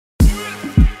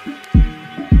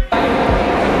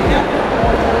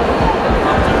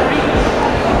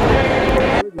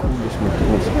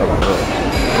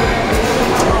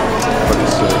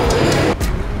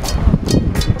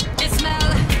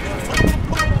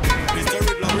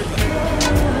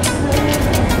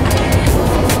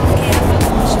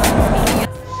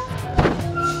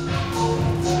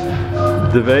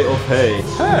The way of hey.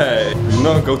 Hey, you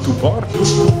know, go to bar.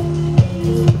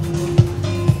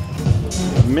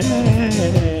 Man.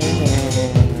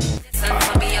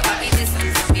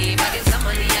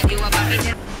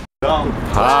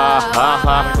 Ha ha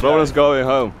ha. Robin's going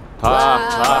home. Ha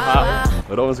ha ha.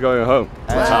 Robin's going home.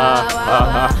 Ha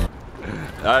ha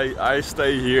ha. I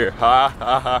stay here. Ha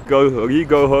ha ha. You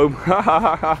go home. Ha ha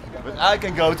ha ha. But I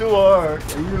can go to work.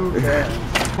 You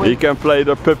can. He can play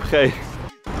the PUBG.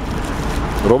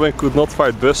 Robin could not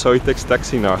find bus, so he takes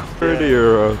taxi now. 30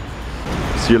 euro.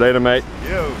 See you later, mate.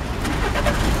 Yo.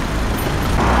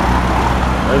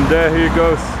 And there he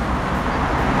goes.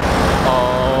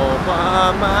 All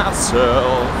by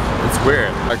myself. It's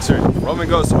weird. Like seriously, Robin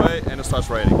goes away and it starts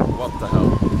raining. What the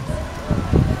hell?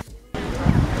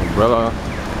 Umbrella,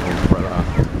 umbrella.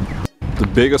 The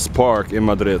biggest park in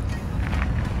Madrid.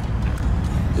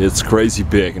 It's crazy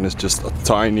big and it's just a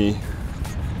tiny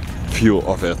view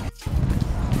of it.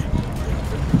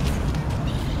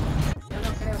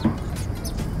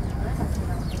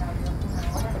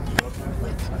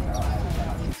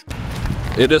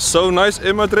 It is so nice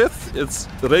in Madrid. It's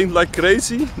rained like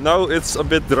crazy. Now it's a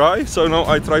bit dry, so now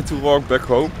I try to walk back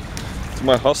home to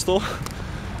my hostel.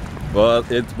 But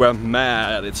it went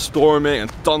mad. It's storming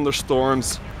and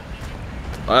thunderstorms.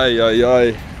 Ay ay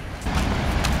ay.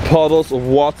 Puddles of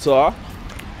water.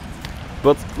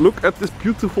 But look at this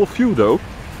beautiful view though.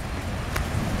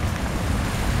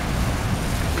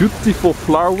 Beautiful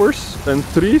flowers and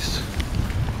trees.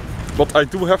 But I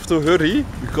do have to hurry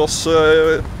because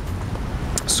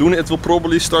soon it will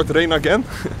probably start rain again.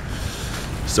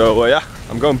 So yeah,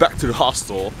 I'm going back to the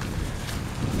hostel.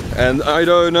 And I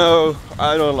don't know,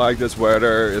 I don't like this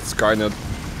weather. It's kind of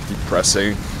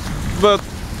depressing. But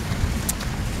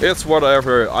it's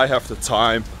whatever, I have the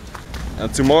time.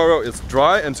 And tomorrow it's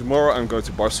dry and tomorrow I'm going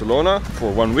to Barcelona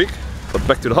for 1 week. But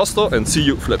back to the hostel and see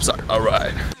you flip side.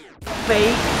 Alright.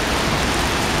 Fake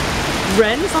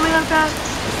rain, something like that?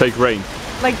 Fake rain.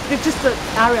 Like just the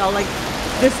area, like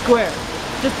this square.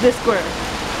 Just this square.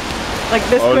 Like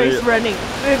this square is running.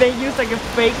 They use like a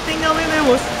fake thing over there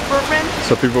was for rain.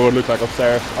 So people would look like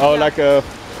upstairs. Oh, yeah. Like a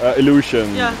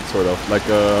illusion, yeah. Sort of. Like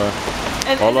a...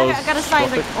 And I got a sign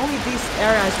like only this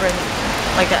area is raining.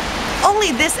 Like that.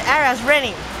 Only this area is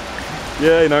raining.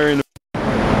 Yeah, now you're in the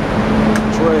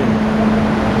train.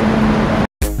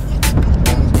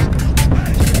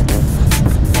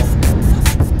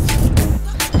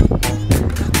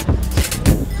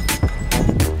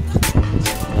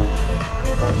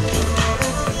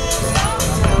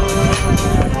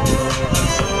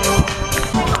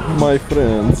 My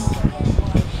friends.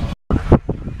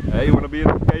 Hey, you wanna be in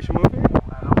a vacation movie?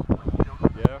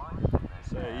 Yeah.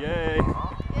 Say yay.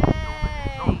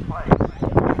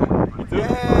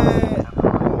 Yeah.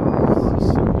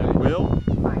 And Will?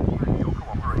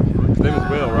 His name is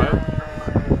Will, right?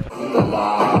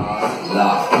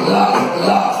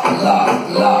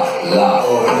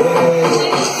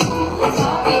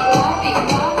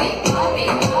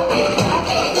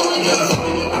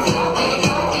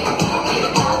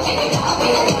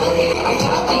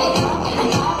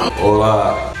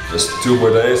 Hola. Just 2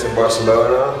 more days in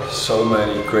Barcelona. So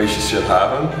many crazy shit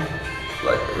happened.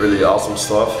 Like really awesome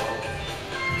stuff.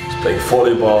 Just playing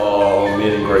volleyball,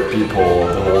 meeting great people,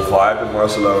 the whole vibe in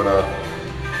Barcelona.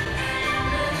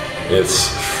 It's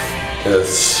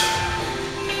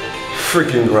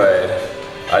freaking great.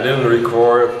 I didn't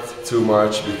record too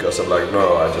much because I'm like,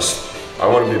 no, I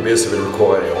want to be busy with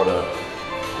recording. I want to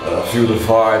feel the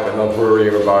vibe and not worry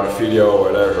about a video or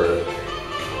whatever.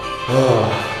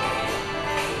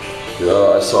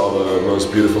 Yeah, I saw the most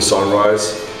beautiful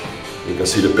sunrise. You can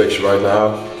see the picture right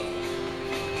now.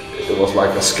 It was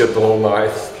like I skipped the whole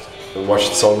night and watched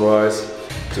the sunrise.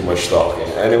 Too much talking.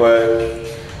 Anyway,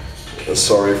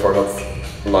 sorry for not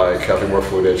like having more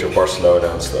footage of Barcelona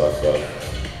and stuff, but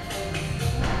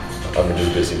I'm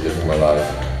just busy living my life.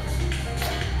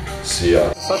 See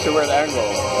ya. Such a weird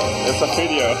angle. It's a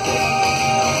video.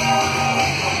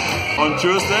 On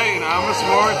Tuesday in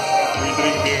Amersfoort, we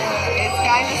drink beer. It's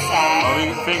kind of sad. Well,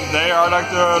 we think they are like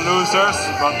the losers,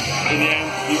 but in the end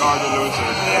we are the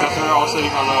losers. Because we're all sitting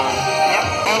alone. Yep.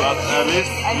 But at least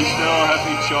we still have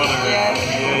each other. Yes.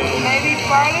 Yay. Maybe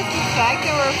part of the fact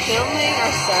that we're filming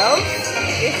ourselves,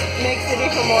 it makes it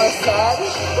even more sad.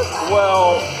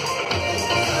 Well,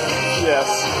 yes.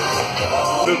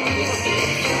 Look,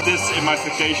 this is my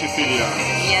vacation video.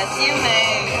 Yes, you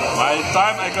may. By the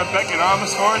time I got back in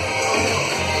Amersfoort,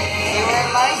 You were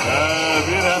like...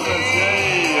 beer happens,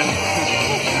 yay!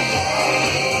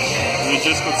 We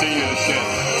just continue the shit.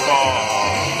 Oh.